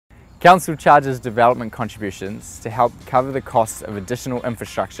Council charges development contributions to help cover the costs of additional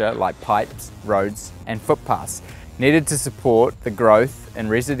infrastructure like pipes, roads and footpaths needed to support the growth in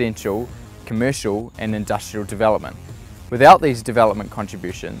residential, commercial and industrial development. Without these development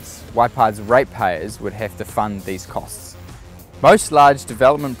contributions, Waipa's ratepayers would have to fund these costs. Most large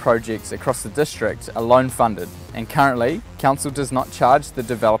development projects across the district are loan funded, and currently Council does not charge the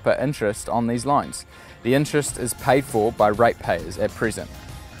developer interest on these loans. The interest is paid for by ratepayers at present.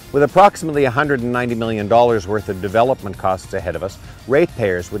 With approximately $190 million worth of development costs ahead of us,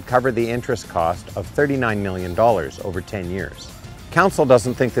 ratepayers would cover the interest cost of $39 million over 10 years. Council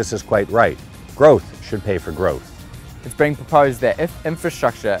doesn't think this is quite right. Growth should pay for growth. It's being proposed that if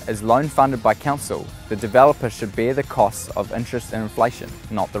infrastructure is loan funded by Council, the developer should bear the costs of interest and inflation,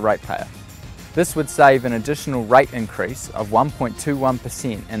 not the ratepayer. This would save an additional rate increase of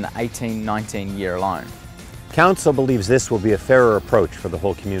 1.21% in the 18-19 year loan. Council believes this will be a fairer approach for the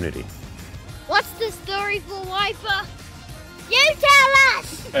whole community. What's the story for Waipa? You tell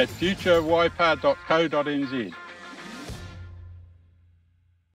us! At futurewaipa.co.nz.